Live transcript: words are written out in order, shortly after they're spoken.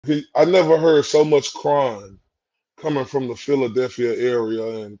I never heard so much crying coming from the Philadelphia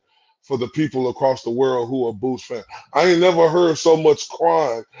area and for the people across the world who are Boots fans. I ain't never heard so much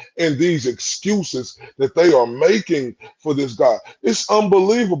crying and these excuses that they are making for this guy. It's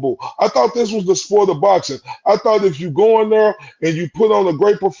unbelievable. I thought this was the sport of boxing. I thought if you go in there and you put on a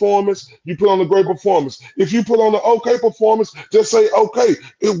great performance, you put on a great performance. If you put on an okay performance, just say, okay,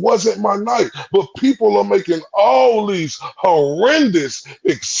 it wasn't my night. But people are making all these horrendous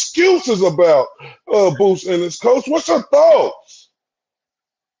excuses about Boots and his coach. What's your thoughts?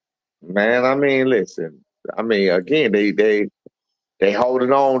 Man, I mean, listen. I mean, again, they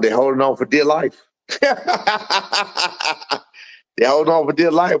holding on for dear life. They holding on for dear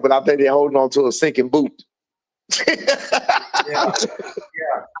life, but I think they're holding on to a sinking boot. Yeah,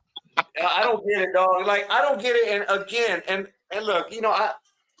 yeah. I don't get it, dog. Like I don't get it. And again, and look, I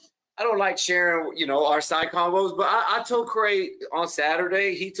don't like sharing, our side combos, but I told Craig on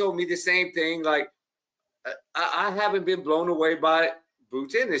Saturday, he told me the same thing. Like I haven't been blown away by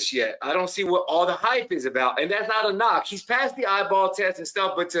Boots Ennis yet. I don't see what all the hype is about. And that's not a knock. He's passed the eyeball test and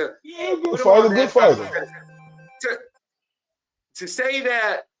stuff, but to Yeah, good put him on fighter, good that type fighter. of to say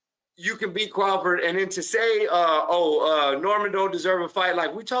that you can beat Crawford and then to say, Norman don't deserve a fight,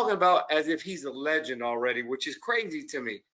 like we're talking about as if he's a legend already, which is crazy to me.